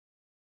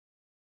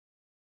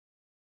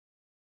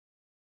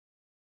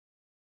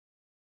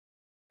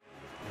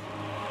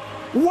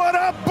What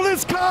up,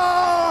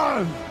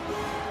 Blizzcon?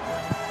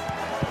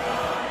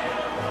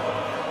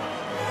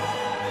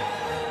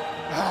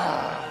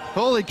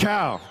 Holy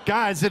cow.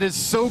 Guys, it is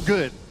so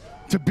good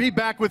to be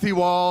back with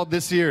you all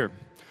this year,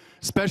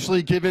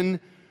 especially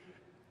given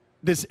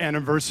this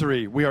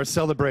anniversary we are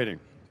celebrating.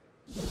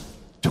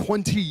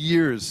 20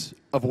 years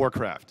of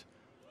Warcraft,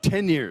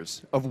 10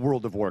 years of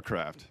World of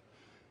Warcraft.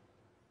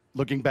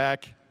 Looking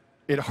back,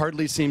 it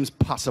hardly seems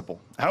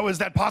possible. How is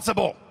that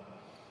possible?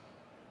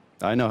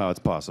 I know how it's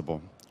possible.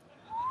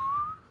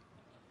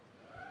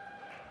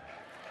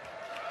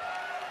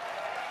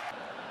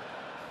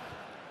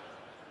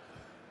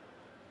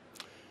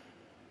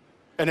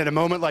 And at a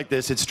moment like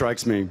this, it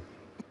strikes me,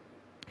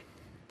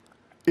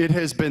 it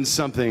has been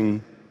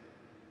something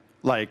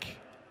like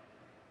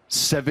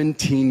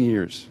 17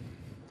 years,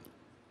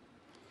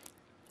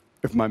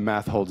 if my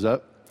math holds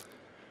up,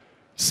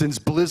 since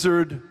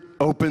Blizzard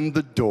opened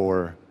the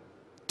door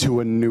to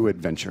a new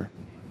adventure.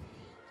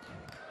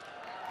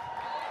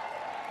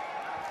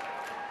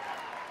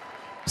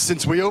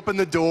 Since we opened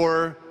the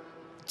door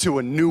to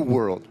a new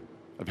world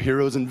of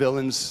heroes and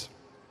villains,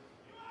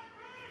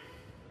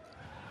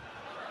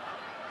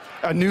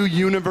 a new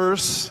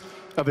universe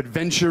of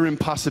adventure and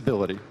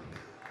possibility.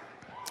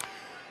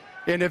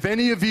 And if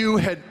any of you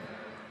had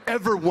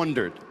ever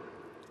wondered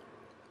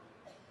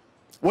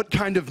what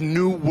kind of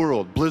new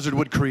world Blizzard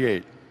would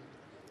create,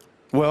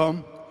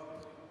 well,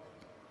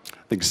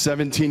 I think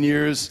 17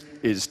 years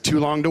is too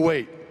long to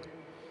wait.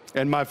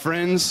 And my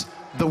friends,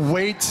 the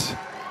wait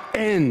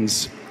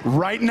ends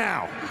right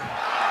now.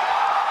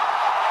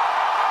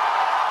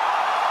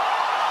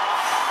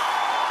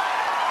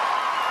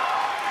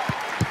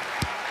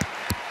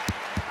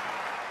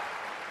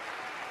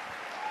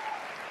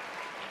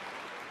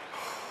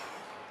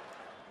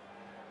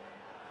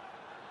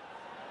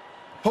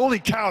 Holy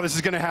cow, this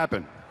is going to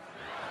happen.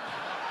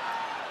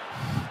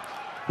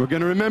 We're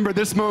going to remember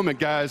this moment,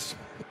 guys.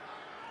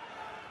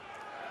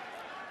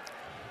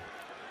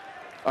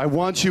 I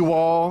want you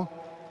all,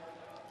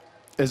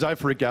 as I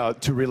freak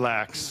out, to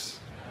relax.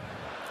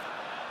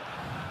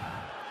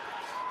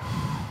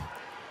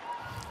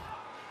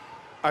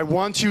 I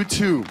want you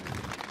to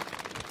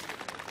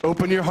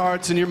open your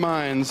hearts and your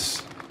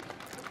minds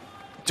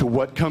to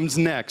what comes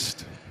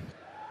next.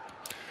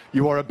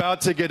 You are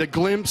about to get a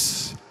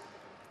glimpse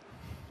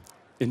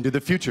into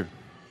the future.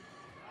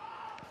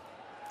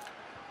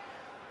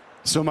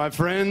 So my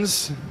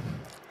friends,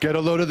 get a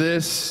load of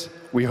this.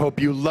 We hope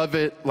you love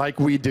it like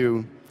we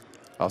do.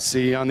 I'll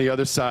see you on the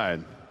other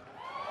side.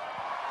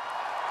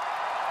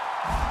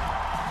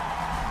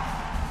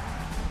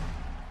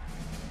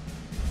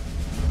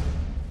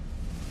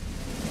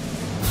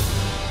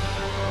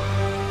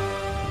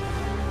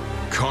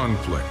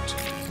 Conflict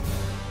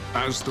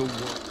as the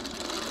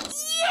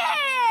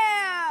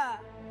Yeah!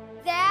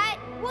 That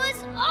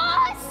was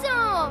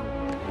awesome!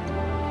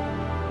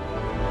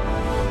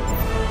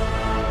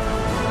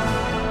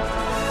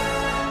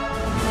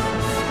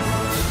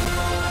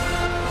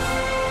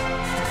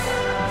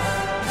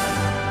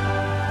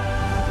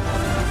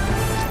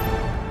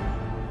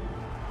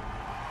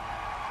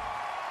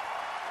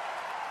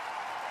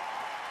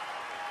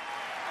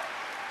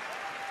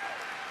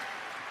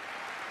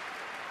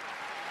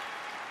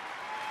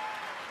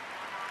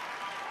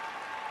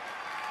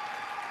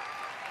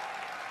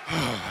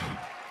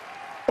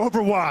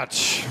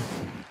 Overwatch.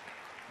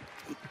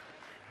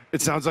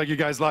 It sounds like you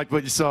guys liked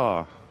what you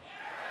saw.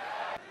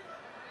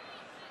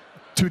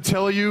 To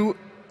tell you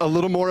a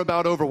little more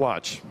about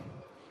Overwatch,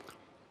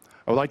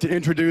 I would like to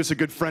introduce a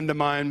good friend of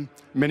mine.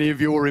 Many of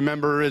you will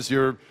remember as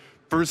your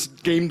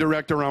first game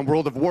director on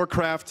World of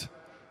Warcraft.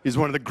 He's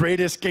one of the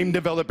greatest game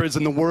developers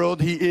in the world.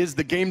 He is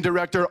the game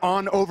director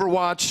on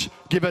Overwatch.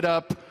 Give it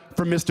up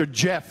for Mr.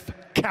 Jeff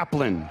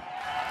Kaplan.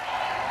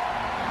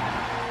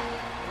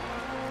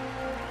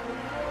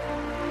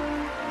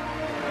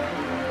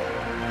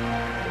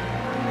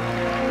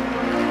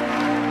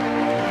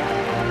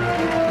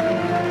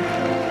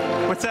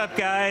 What's up,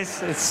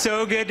 guys? It's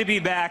so good to be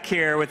back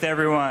here with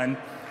everyone.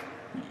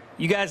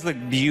 You guys look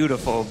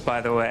beautiful, by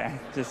the way.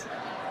 Just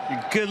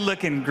a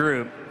good-looking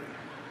group.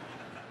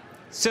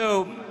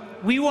 So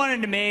we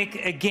wanted to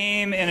make a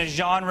game in a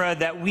genre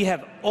that we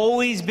have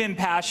always been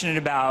passionate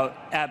about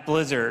at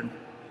Blizzard.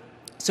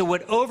 So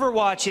what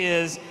Overwatch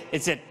is,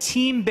 it's a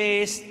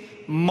team-based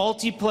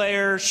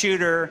multiplayer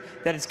shooter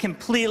that is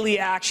completely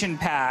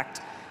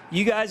action-packed.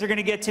 You guys are going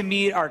to get to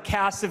meet our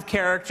cast of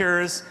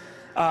characters.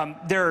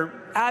 They're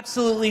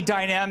absolutely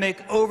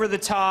dynamic, over the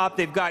top.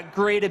 They've got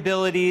great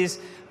abilities.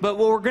 But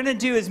what we're going to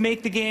do is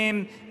make the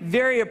game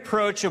very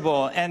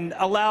approachable and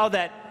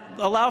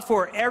allow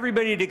for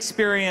everybody to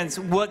experience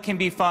what can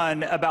be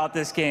fun about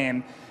this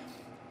game.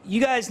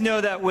 You guys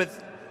know that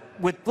with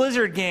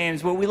Blizzard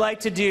games, what we like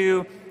to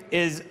do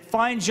is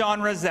find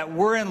genres that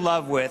we're in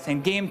love with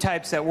and game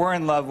types that we're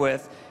in love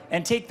with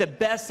and take the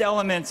best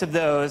elements of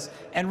those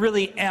and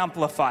really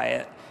amplify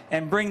it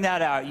and bring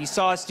that out. You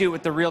saw us do it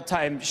with the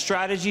real-time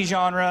strategy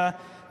genre,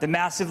 the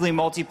massively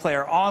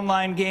multiplayer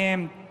online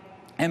game,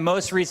 and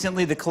most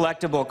recently the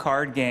collectible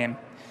card game.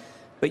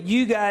 But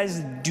you guys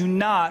do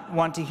not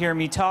want to hear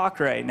me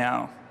talk right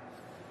now.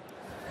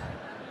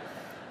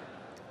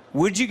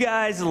 Would you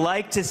guys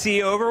like to see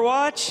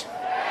Overwatch?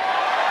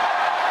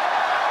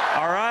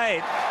 All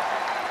right,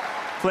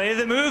 play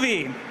the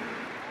movie.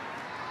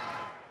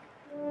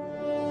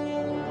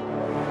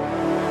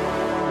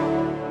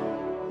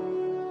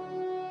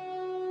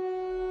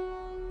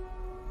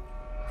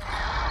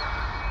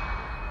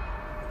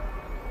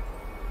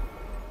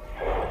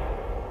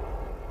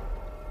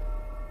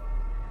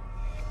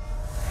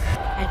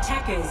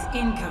 Attackers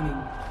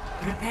incoming.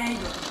 Prepare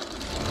your...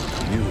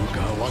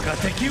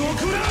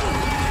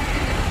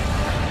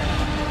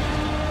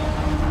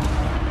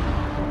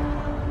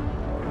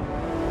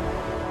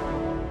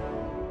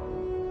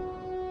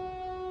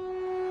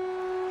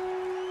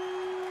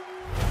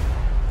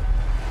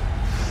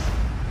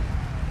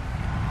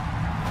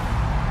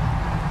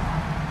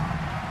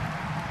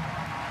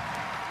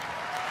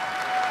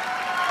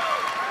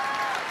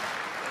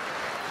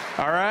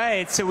 All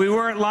right, so we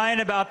weren't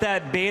lying about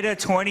that beta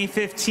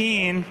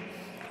 2015.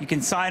 You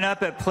can sign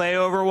up at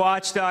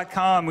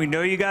playoverwatch.com. We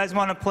know you guys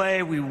want to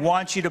play. We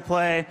want you to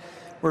play.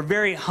 We're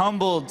very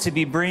humbled to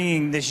be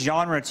bringing this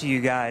genre to you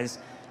guys,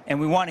 and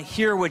we want to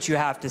hear what you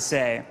have to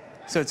say.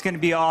 So it's going to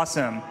be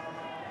awesome.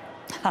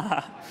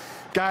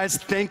 Guys,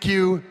 thank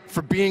you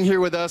for being here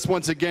with us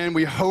once again.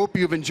 We hope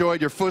you've enjoyed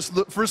your first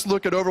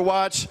look at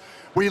Overwatch.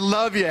 We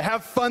love you.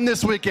 Have fun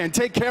this weekend.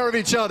 Take care of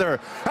each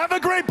other. Have a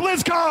great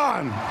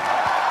Blizzcon!